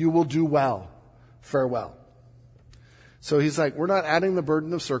these, you will do well. Farewell. So he's like, we're not adding the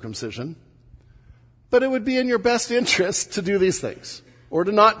burden of circumcision, but it would be in your best interest to do these things, or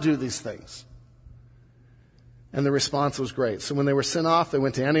to not do these things. And the response was great. So when they were sent off, they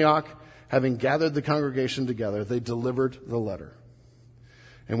went to Antioch. Having gathered the congregation together, they delivered the letter.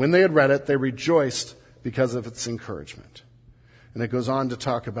 And when they had read it, they rejoiced because of its encouragement. And it goes on to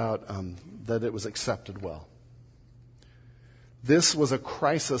talk about that it was accepted well. This was a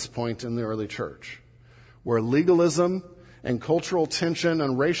crisis point in the early church, where legalism and cultural tension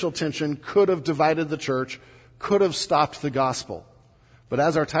and racial tension could have divided the church, could have stopped the gospel. But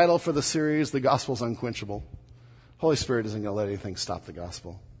as our title for the series, the gospel's unquenchable. Holy Spirit isn't going to let anything stop the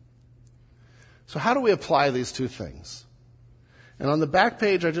gospel. So how do we apply these two things? And on the back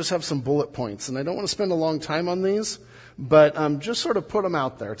page, I just have some bullet points. And I don't want to spend a long time on these, but just sort of put them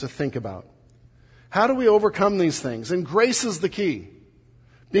out there to think about. How do we overcome these things? And grace is the key.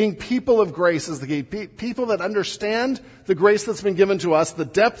 Being people of grace is the key. People that understand the grace that's been given to us, the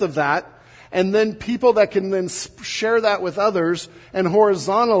depth of that, and then people that can then share that with others and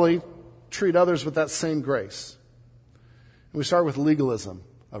horizontally treat others with that same grace. And we start with legalism.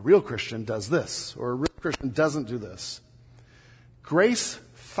 A real Christian does this, or a real Christian doesn't do this. Grace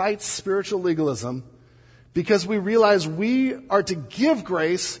fights spiritual legalism because we realize we are to give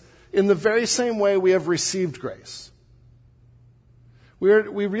grace in the very same way we have received grace.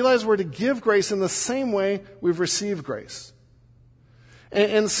 We realize we're to give grace in the same way we've received grace.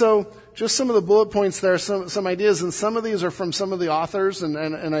 And so just some of the bullet points there, some ideas, and some of these are from some of the authors,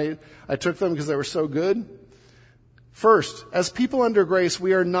 and I took them because they were so good. First, as people under grace,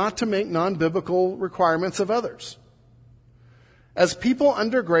 we are not to make non-biblical requirements of others. As people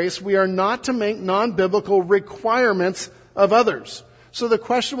under grace, we are not to make non-biblical requirements of others. So the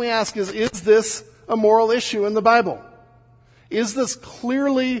question we ask is this a moral issue in the Bible? Is this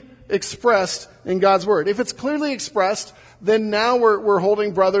clearly expressed in God's Word? If it's clearly expressed, then now we're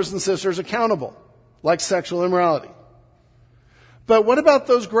holding brothers and sisters accountable, like sexual immorality. But what about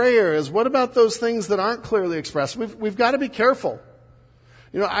those gray areas? What about those things that aren't clearly expressed? We've got to be careful.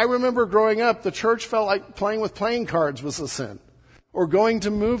 You know, I remember growing up, the church felt like playing with playing cards was a sin, or going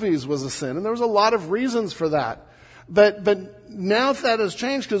to movies was a sin, and there was a lot of reasons for that. But now that has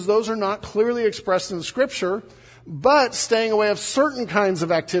changed because those are not clearly expressed in Scripture, but staying away of certain kinds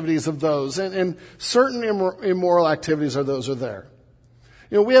of activities of those, and certain immoral activities of those are there.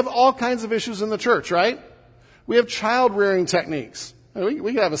 You know, we have all kinds of issues in the church, right? We have child rearing techniques.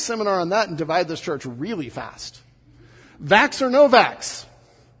 We could have a seminar on that and divide this church really fast. Vax or no vax?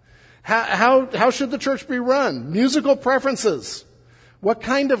 How should the church be run? Musical preferences. What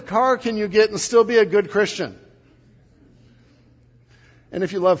kind of car can you get and still be a good Christian? And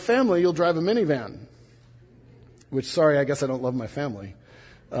if you love family, you'll drive a minivan. Which, sorry, I guess I don't love my family.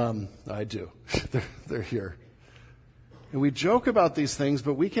 I do. They're here. And we joke about these things,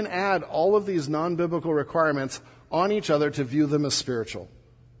 but we can add all of these non-biblical requirements on each other to view them as spiritual.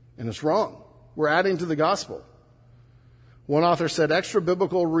 And it's wrong. We're adding to the gospel. One author said, extra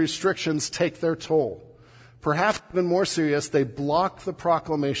biblical restrictions take their toll. Perhaps even more serious, they block the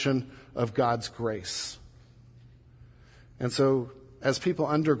proclamation of God's grace. And so, as people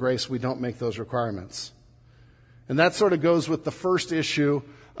under grace, we don't make those requirements. And that sort of goes with the first issue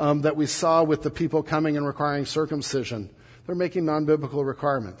that we saw with the people coming and requiring circumcision. They're making non-biblical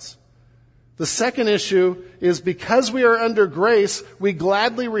requirements. The second issue is because we are under grace, we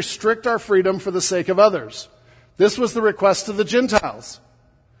gladly restrict our freedom for the sake of others. This was the request of the Gentiles.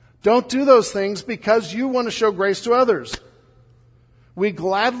 Don't do those things because you want to show grace to others. We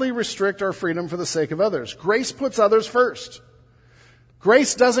gladly restrict our freedom for the sake of others. Grace puts others first.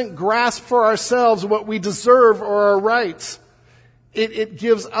 Grace doesn't grasp for ourselves what we deserve or our rights. It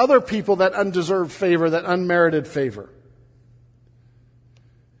gives other people that undeserved favor, that unmerited favor.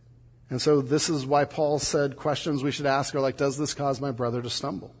 And so this is why Paul said questions we should ask are like, does this cause my brother to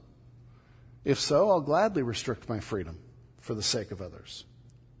stumble? If so, I'll gladly restrict my freedom for the sake of others.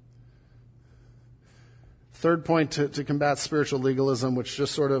 Third point to combat spiritual legalism, which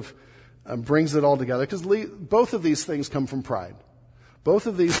just sort of brings it all together, because both of these things come from pride. Both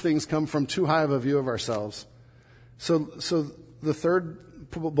of these things come from too high of a view of ourselves. So the third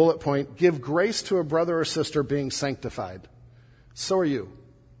bullet point, give grace to a brother or sister being sanctified. So are you.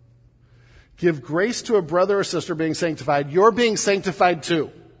 Give grace to a brother or sister being sanctified. You're being sanctified too.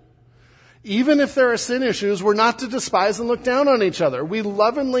 Even if there are sin issues, we're not to despise and look down on each other. We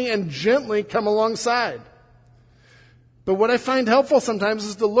lovingly and gently come alongside. But what I find helpful sometimes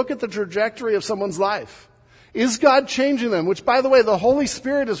is to look at the trajectory of someone's life. Is God changing them? Which, by the way, the Holy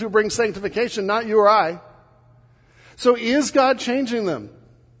Spirit is who brings sanctification, not you or I. So is God changing them?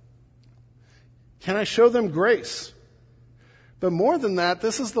 Can I show them grace? But more than that,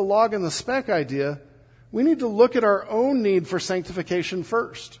 this is the log and the speck idea. We need to look at our own need for sanctification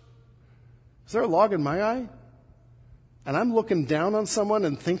first. Is there a log in my eye? And I'm looking down on someone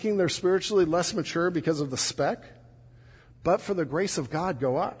and thinking they're spiritually less mature because of the speck? But for the grace of God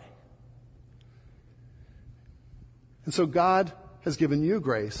go I. And so God has given you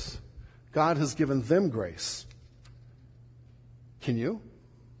grace. God has given them grace. Can you?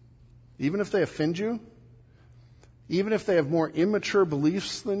 Even if they offend you? Even if they have more immature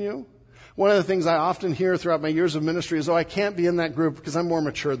beliefs than you? One of the things I often hear throughout my years of ministry is, I can't be in that group because I'm more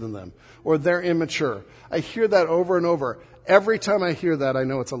mature than them. Or they're immature. I hear that over and over. Every time I hear that, I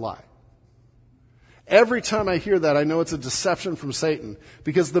know it's a lie. Every time I hear that, I know it's a deception from Satan.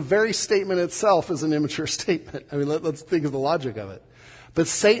 Because the very statement itself is an immature statement. I mean, let's think of the logic of it. But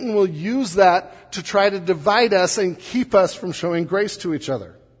Satan will use that to try to divide us and keep us from showing grace to each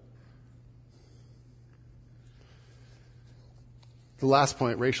other. The last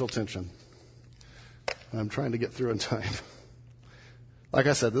point, racial tension. I'm trying to get through in time. Like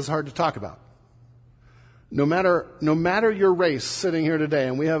I said, this is hard to talk about. No matter your race sitting here today,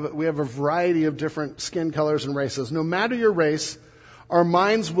 and we have a variety of different skin colors and races, no matter your race, our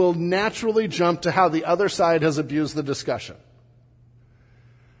minds will naturally jump to how the other side has abused the discussion.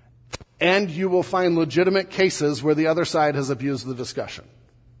 And you will find legitimate cases where the other side has abused the discussion.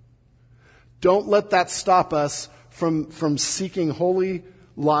 Don't let that stop us from seeking holy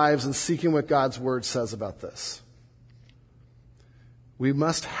lives and seeking what God's Word says about this. We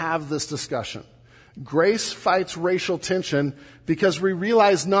must have this discussion. Grace fights racial tension because we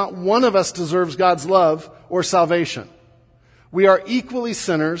realize not one of us deserves God's love or salvation. We are equally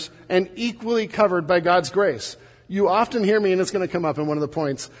sinners and equally covered by God's grace. You often hear me, and it's going to come up in one of the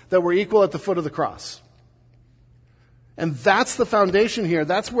points, that we're equal at the foot of the cross. And that's the foundation here.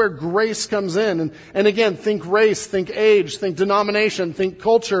 That's where grace comes in. And again, think race, think age, think denomination, think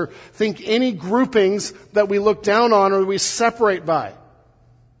culture, think any groupings that we look down on or we separate by.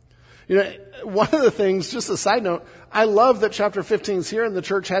 You know, one of the things, just a side note, I love that chapter 15 is here and the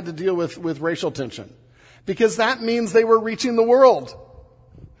church had to deal with racial tension. Because that means they were reaching the world.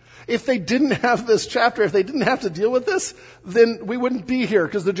 If they didn't have this chapter, if they didn't have to deal with this, then we wouldn't be here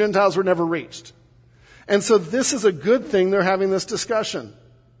because the Gentiles were never reached. And so this is a good thing they're having this discussion.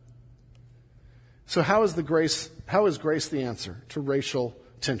 So how is grace the answer to racial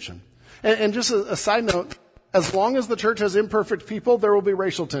tension? And just a side note, as long as the church has imperfect people, there will be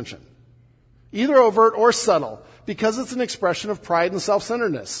racial tension. Either overt or subtle, because it's an expression of pride and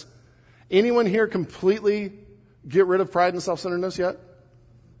self-centeredness. Anyone here completely get rid of pride and self-centeredness yet?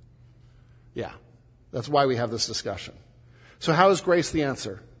 Yeah. That's why we have this discussion. So how is grace the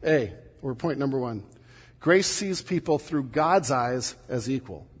answer? Or point number 1. Grace sees people through God's eyes as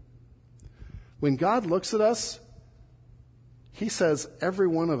equal. When God looks at us, He says every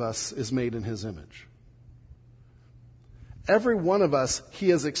one of us is made in His image. Every one of us, He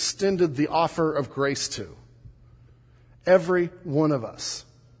has extended the offer of grace to. Every one of us.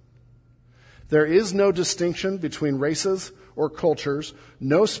 There is no distinction between races or cultures,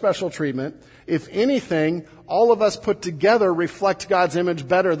 no special treatment. If anything, all of us put together reflect God's image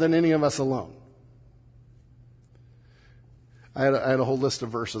better than any of us alone. I had a whole list of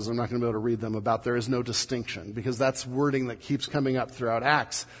verses. I'm not going to be able to read them about there is no distinction, because that's wording that keeps coming up throughout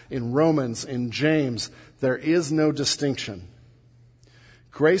Acts, in Romans, in James. There is no distinction.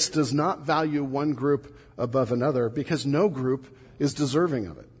 Grace does not value one group above another because no group is deserving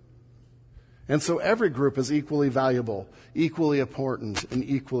of it. And so every group is equally valuable, equally important, and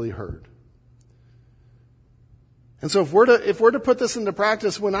equally heard. And so if we're to put this into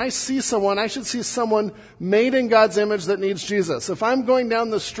practice, when I see someone, I should see someone made in God's image that needs Jesus. If I'm going down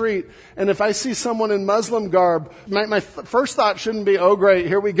the street and if I see someone in Muslim garb, my first thought shouldn't be, oh great,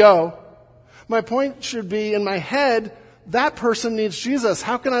 here we go. My point should be in my head, that person needs Jesus.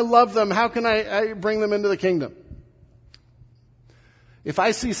 How can I love them? How can I bring them into the kingdom? If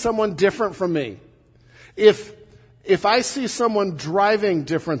I see someone different from me, if I see someone driving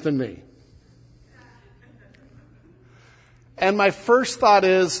different than me, and my first thought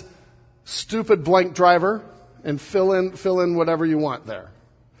is, stupid blank driver, and fill in whatever you want there.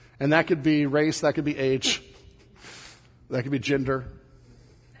 And that could be race, that could be age, that could be gender.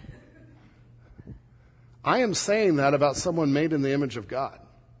 I am saying that about someone made in the image of God.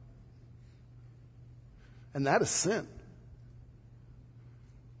 And that is sin.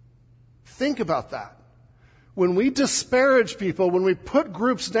 Think about that. When we disparage people, when we put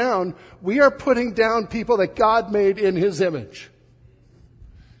groups down, we are putting down people that God made in His image.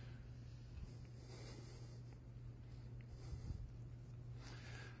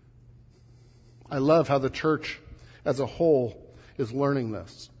 I love how the church as a whole is learning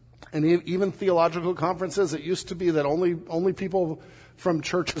this. And even theological conferences, it used to be that only people from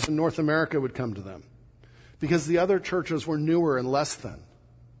churches in North America would come to them, because the other churches were newer and less than.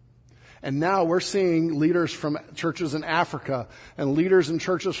 And now we're seeing leaders from churches in Africa and leaders in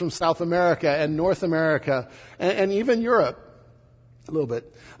churches from South America and North America and even Europe, a little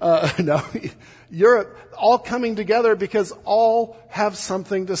bit, Europe, all coming together because all have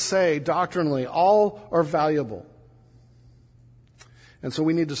something to say doctrinally. All are valuable. And so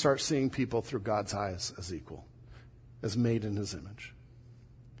we need to start seeing people through God's eyes as equal, as made in His image.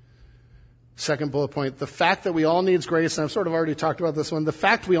 Second bullet point, the fact that we all need grace, and I've sort of already talked about this one, the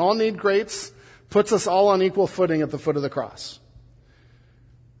fact we all need grace puts us all on equal footing at the foot of the cross.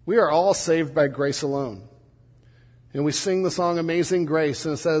 We are all saved by grace alone. And we sing the song Amazing Grace,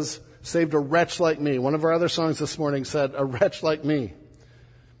 and it says, saved a wretch like me. One of our other songs this morning said, a wretch like me.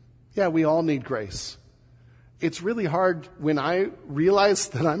 Yeah, we all need grace. It's really hard when I realize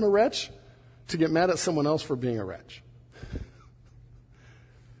that I'm a wretch to get mad at someone else for being a wretch.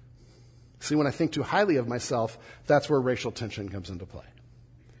 See, when I think too highly of myself, that's where racial tension comes into play.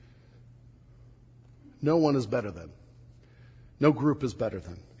 No one is better than. No group is better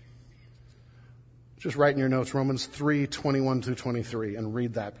than. Just write in your notes Romans 3:21-23 and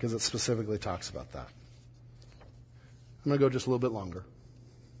read that, because it specifically talks about that. I'm going to go just a little bit longer.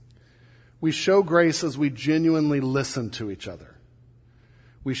 We show grace as we genuinely listen to each other.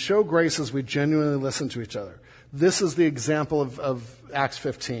 We show grace as we genuinely listen to each other. This is the example of Acts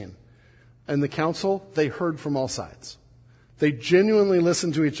 15. And the council, they heard from all sides. They genuinely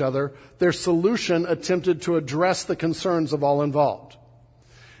listened to each other. Their solution attempted to address the concerns of all involved.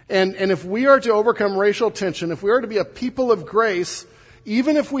 And if we are to overcome racial tension, if we are to be a people of grace,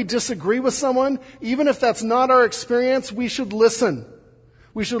 even if we disagree with someone, even if that's not our experience, we should listen.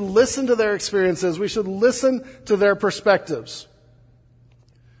 We should listen to their experiences. We should listen to their perspectives.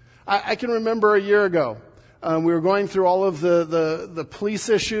 I can remember a year ago, we were going through all of the police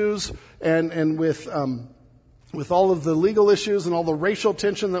issues and with all of the legal issues and all the racial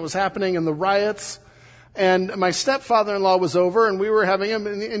tension that was happening and the riots. And my stepfather-in-law was over, and we were having him,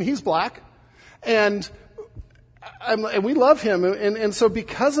 and he's black, and we love him. And so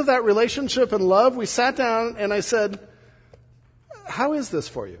because of that relationship and love, we sat down and I said, how is this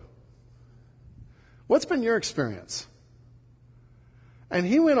for you? What's been your experience? And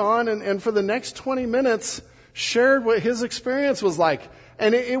he went on and for the next 20 minutes shared what his experience was like.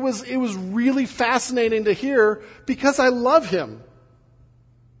 And it was really fascinating to hear, because I love him.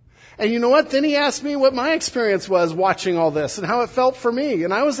 And you know what? Then he asked me what my experience was watching all this and how it felt for me.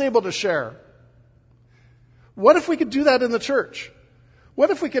 And I was able to share. What if we could do that in the church? What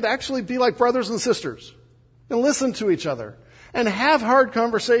if we could actually be like brothers and sisters and listen to each other and have hard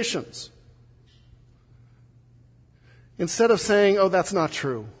conversations? Instead of saying, oh, that's not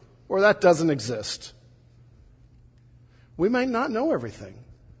true, or that doesn't exist. We might not know everything.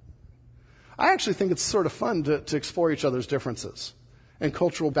 I actually think it's sort of fun to explore each other's differences and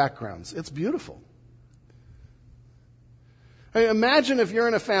cultural backgrounds. It's beautiful. I mean, imagine if you're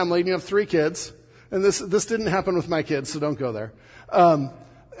in a family and you have 3 kids, and this didn't happen with my kids, so don't go there.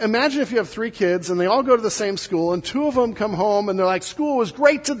 imagine if you have 3 kids and they all go to the same school and 2 of them come home and they're like, school was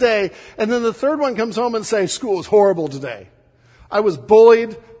great today. And then the third one comes home and says, school was horrible today. I was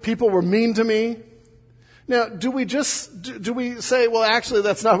bullied. People were mean to me. Now, do we say, well, actually,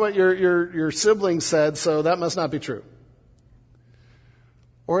 that's not what your sibling said, so that must not be true?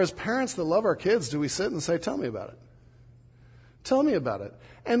 Or as parents that love our kids, do we sit and say, tell me about it? Tell me about it.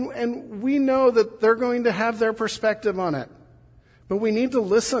 And we know that they're going to have their perspective on it. But we need to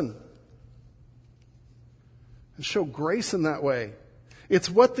listen and show grace in that way. It's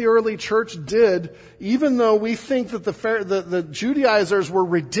what the early church did, even though we think that the Judaizers were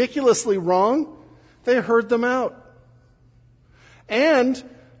ridiculously wrong. They heard them out. And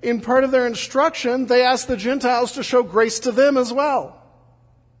in part of their instruction, they asked the Gentiles to show grace to them as well.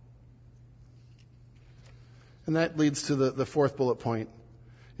 And that leads to the fourth bullet point.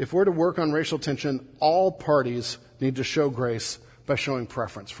 If we're to work on racial tension, all parties need to show grace by showing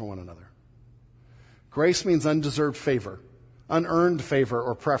preference for one another. Grace means undeserved favor, unearned favor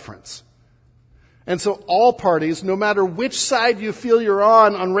or preference. And so all parties, no matter which side you feel you're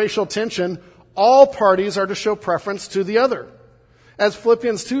on racial tension, all parties are to show preference to the other. As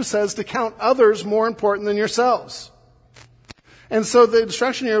Philippians 2 says, to count others more important than yourselves. And so the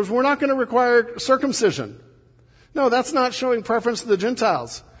instruction here is we're not going to require circumcision. No, that's not showing preference to the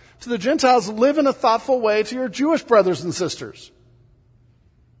Gentiles. To the Gentiles, live in a thoughtful way to your Jewish brothers and sisters.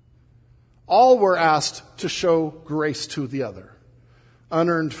 All were asked to show grace to the other.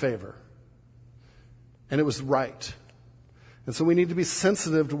 Unearned favor. And it was right. And so we need to be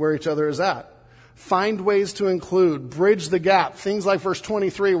sensitive to where each other is at. Find ways to include, bridge the gap. Things like verse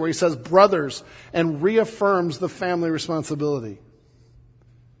 23 where he says brothers and reaffirms the family responsibility.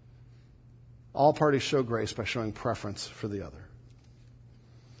 All parties show grace by showing preference for the other.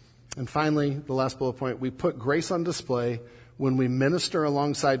 And finally, the last bullet point, we put grace on display when we minister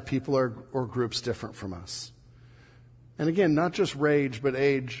alongside people or groups different from us. And again, not just race.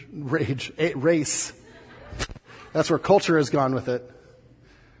 That's where culture has gone with it.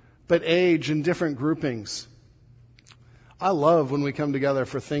 But age and different groupings. I love when we come together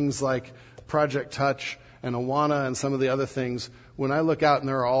for things like Project Touch and Awana and some of the other things, when I look out and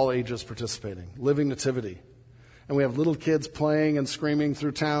there are all ages participating. Living Nativity. And we have little kids playing and screaming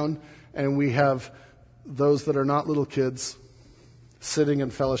through town, and we have those that are not little kids sitting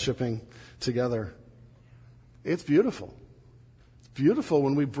and fellowshipping together. It's beautiful. It's beautiful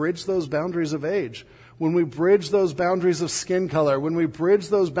when we bridge those boundaries of age. When we bridge those boundaries of skin color, when we bridge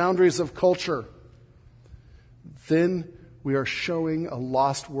those boundaries of culture, then we are showing a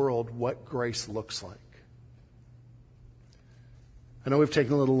lost world what grace looks like. I know we've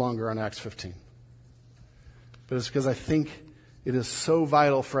taken a little longer on Acts 15, but it's because I think it is so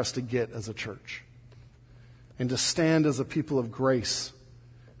vital for us to get as a church and to stand as a people of grace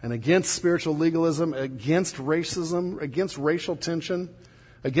and against spiritual legalism, against racism, against racial tension,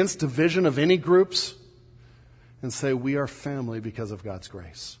 against division of any groups, and say we are family because of God's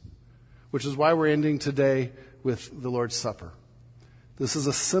grace. Which is why we're ending today with the Lord's Supper. This is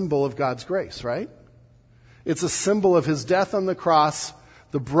a symbol of God's grace, right? It's a symbol of His death on the cross,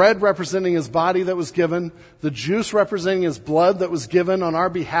 the bread representing His body that was given, the juice representing His blood that was given on our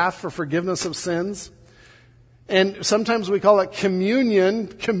behalf for forgiveness of sins. And sometimes we call it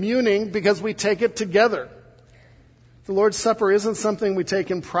communing, because we take it together. The Lord's Supper isn't something we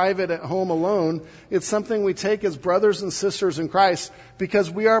take in private at home alone. It's something we take as brothers and sisters in Christ because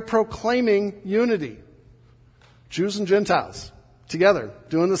we are proclaiming unity. Jews and Gentiles, together,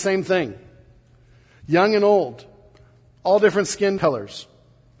 doing the same thing. Young and old, all different skin colors,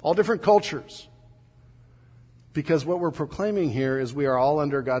 all different cultures. Because what we're proclaiming here is we are all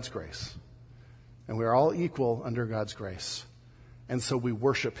under God's grace. And we are all equal under God's grace. And so we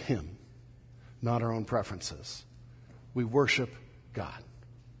worship Him, not our own preferences. We worship God.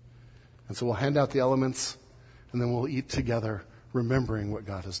 And so we'll hand out the elements, and then we'll eat together, remembering what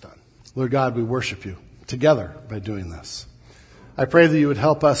God has done. Lord God, we worship You together by doing this. I pray that You would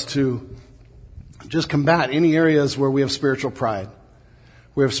help us to just combat any areas where we have spiritual pride,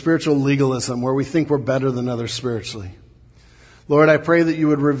 we have spiritual legalism, where we think we're better than others spiritually. Lord, I pray that You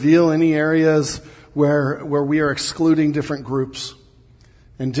would reveal any areas where we are excluding different groups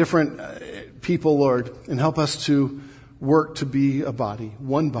and different people, Lord, and help us to work to be a body,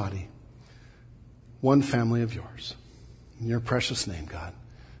 one family of Yours. In Your precious name, God.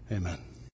 Amen.